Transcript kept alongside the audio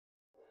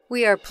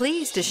We are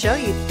pleased to show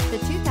you the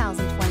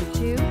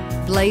 2022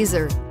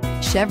 Blazer.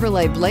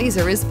 Chevrolet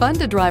Blazer is fun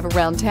to drive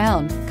around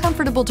town,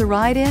 comfortable to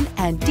ride in,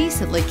 and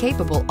decently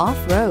capable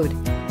off-road.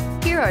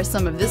 Here are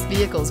some of this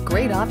vehicle's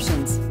great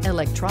options: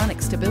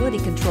 electronic stability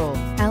control,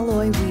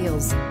 alloy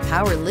wheels,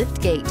 power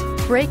liftgate,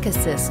 brake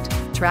assist,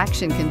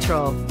 traction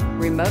control,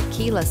 remote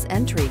keyless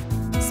entry,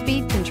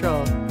 speed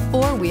control,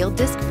 four-wheel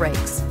disc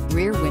brakes,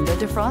 rear window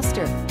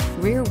defroster,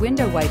 rear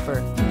window wiper.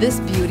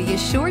 This beauty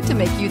is sure to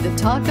make you the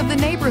talk of the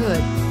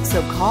neighborhood.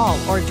 So call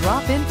or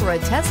drop in for a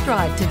test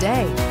drive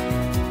today.